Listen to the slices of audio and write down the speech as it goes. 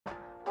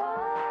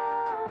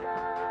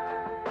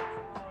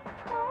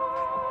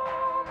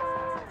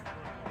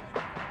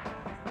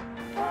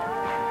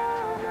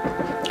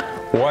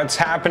What's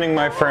happening,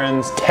 my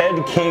friends?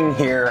 Ted King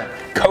here,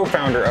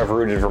 co-founder of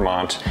Rooted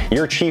Vermont,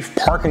 your chief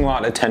parking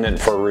lot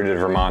attendant for Rooted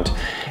Vermont.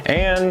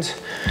 And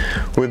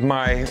with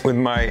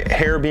my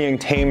hair being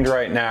tamed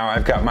right now,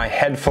 I've got my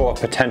head full of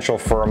potential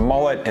for a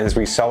mullet as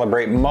we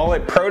celebrate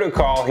Mullet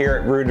Protocol here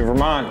at Rooted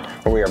Vermont,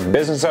 where we are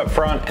business up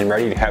front and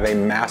ready to have a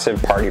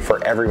massive party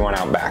for everyone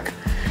out back.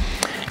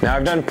 Now,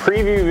 I've done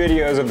preview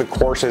videos of the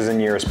courses in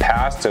years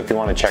past, so if you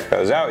want to check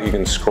those out, you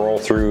can scroll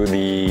through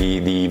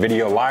the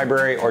video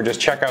library or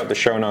just check out the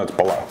show notes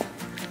below.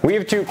 We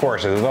have two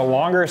courses. The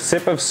longer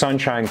Sip of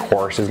Sunshine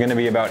course is going to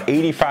be about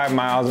 85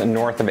 miles and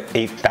north of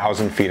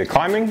 8,000 feet of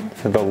climbing.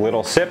 The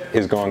Little Sip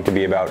is going to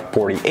be about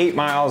 48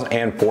 miles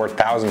and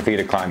 4,000 feet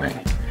of climbing.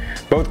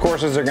 Both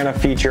courses are going to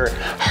feature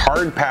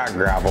hard packed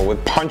gravel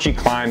with punchy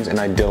climbs and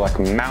idyllic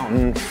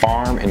mountain,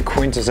 farm, and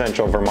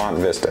quintessential Vermont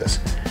vistas.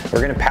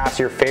 We're going to pass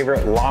your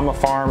favorite llama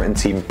farm and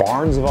see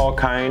barns of all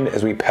kind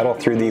as we pedal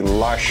through the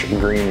lush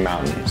green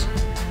mountains.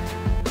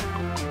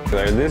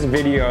 This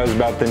video is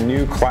about the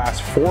new Class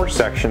 4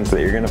 sections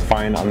that you're going to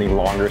find on the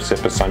longer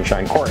Sip of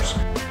Sunshine course.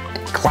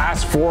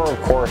 Class 4,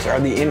 of course, are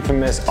the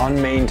infamous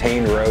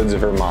unmaintained roads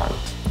of Vermont.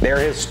 They're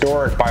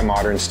historic by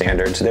modern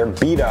standards, they're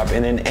beat up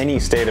and in any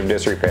state of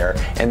disrepair,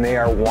 and they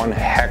are one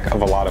heck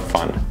of a lot of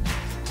fun.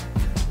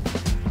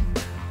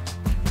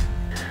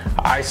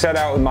 I set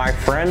out with my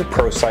friend,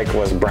 pro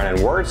cyclist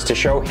Brennan Wirtz, to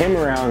show him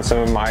around some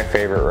of my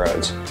favorite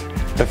roads.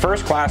 The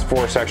first Class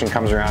 4 section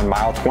comes around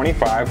mile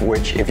 25,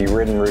 which if you've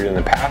ridden route in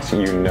the past,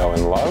 you know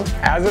and love.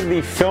 As of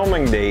the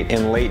filming date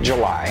in late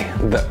July,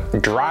 the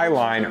dry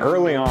line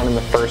early on in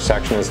the first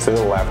section is to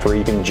the left where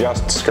you can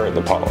just skirt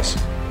the puddles.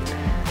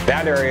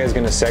 That area is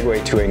going to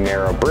segue to a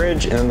narrow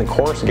bridge, and then the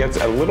course gets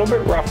a little bit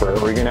rougher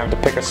where you're going to have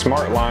to pick a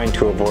smart line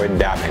to avoid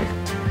dabbing.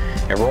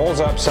 It rolls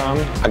up some,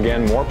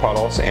 again more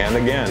puddles, and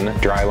again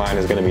dry line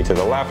is going to be to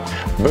the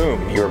left.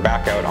 Boom, you're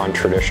back out on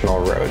traditional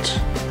roads.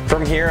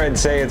 From here, I'd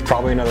say it's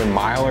probably another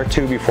mile or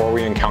two before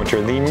we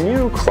encounter the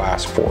new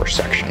Class 4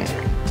 section.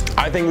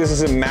 I think this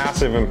is a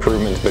massive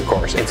improvement to the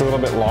course. It's a little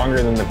bit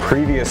longer than the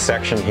previous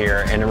section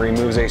here, and it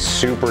removes a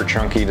super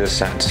chunky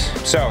descent.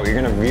 So you're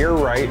going to veer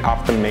right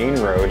off the main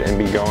road and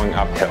be going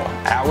uphill,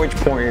 at which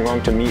point you're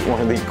going to meet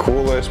one of the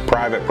coolest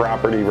private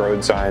property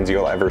road signs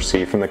you'll ever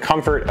see from the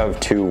comfort of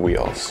two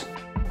wheels.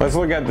 Let's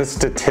look at the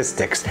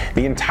statistics.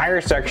 The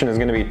entire section is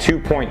going to be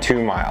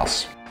 2.2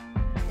 miles.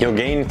 You'll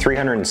gain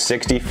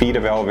 360 feet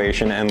of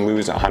elevation and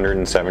lose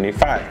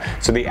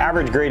 175. So the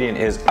average gradient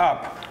is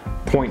up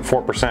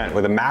 0.4%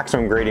 with a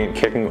maximum gradient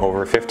kicking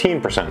over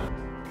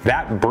 15%.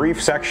 That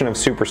brief section of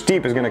super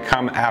steep is going to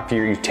come after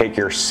you take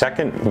your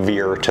second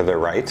veer to the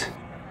right.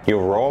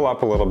 You'll roll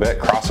up a little bit,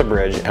 cross a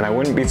bridge, and I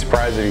wouldn't be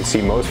surprised if you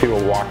see most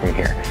people walking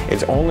here.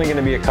 It's only going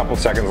to be a couple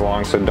seconds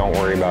long, so don't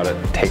worry about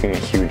it taking a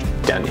huge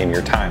dent in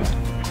your time.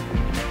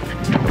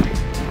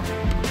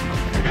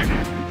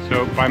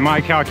 So by my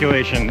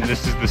calculation,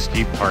 this is the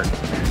steep part.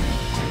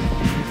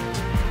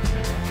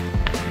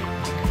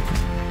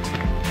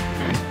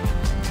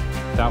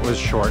 That was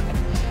short.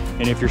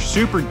 And if you're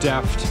super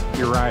deft,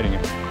 you're riding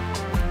it.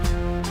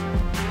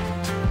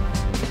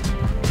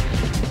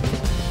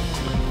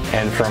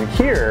 And from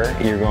here,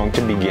 you're going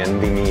to begin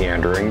the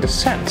meandering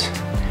descent.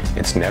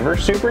 It's never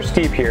super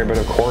steep here, but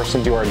of course,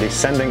 since you are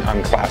descending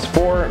on Class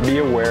 4, be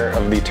aware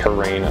of the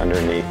terrain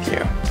underneath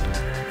you.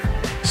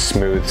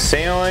 Smooth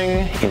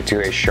sailing into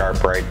a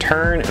sharp right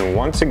turn, and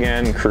once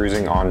again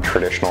cruising on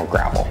traditional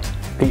gravel.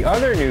 The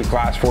other new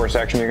Class 4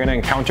 section you're going to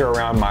encounter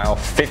around mile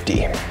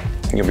 50.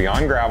 You'll be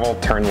on gravel,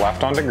 turn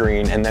left onto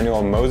green, and then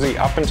you'll mosey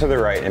up and to the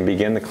right and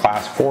begin the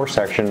Class 4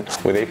 section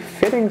with a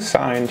fitting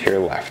sign to your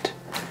left.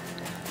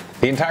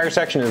 The entire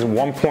section is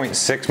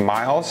 1.6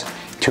 miles,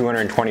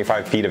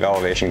 225 feet of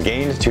elevation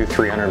gained to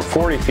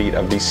 340 feet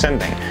of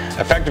descending.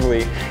 Effectively,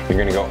 you're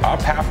going to go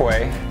up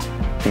halfway,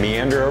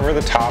 meander over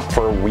the top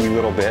for a wee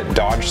little bit,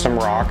 dodge some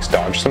rocks,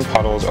 dodge some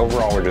puddles.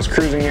 Overall, we're just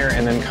cruising here,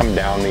 and then come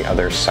down the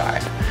other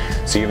side.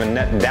 So you have a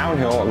net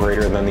downhill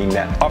greater than the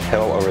net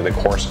uphill over the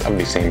course of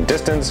the same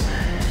distance.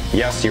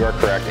 Yes, you are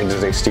correct, it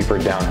is a steeper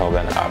downhill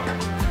than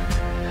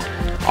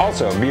up.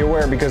 Also, be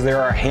aware because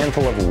there are a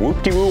handful of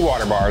whoop-de-woo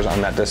water bars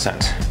on that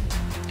descent.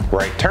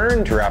 Right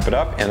turn to wrap it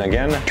up, and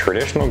again,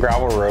 traditional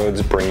gravel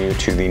roads bring you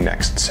to the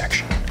next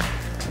section.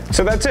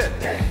 So that's it.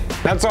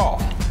 That's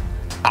all.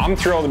 I'm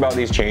thrilled about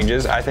these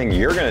changes. I think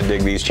you're going to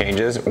dig these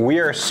changes. We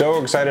are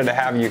so excited to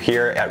have you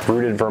here at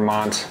Rooted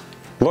Vermont.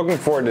 Looking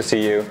forward to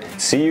see you.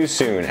 See you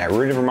soon at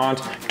Rooted Vermont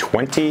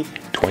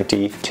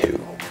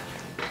 2022.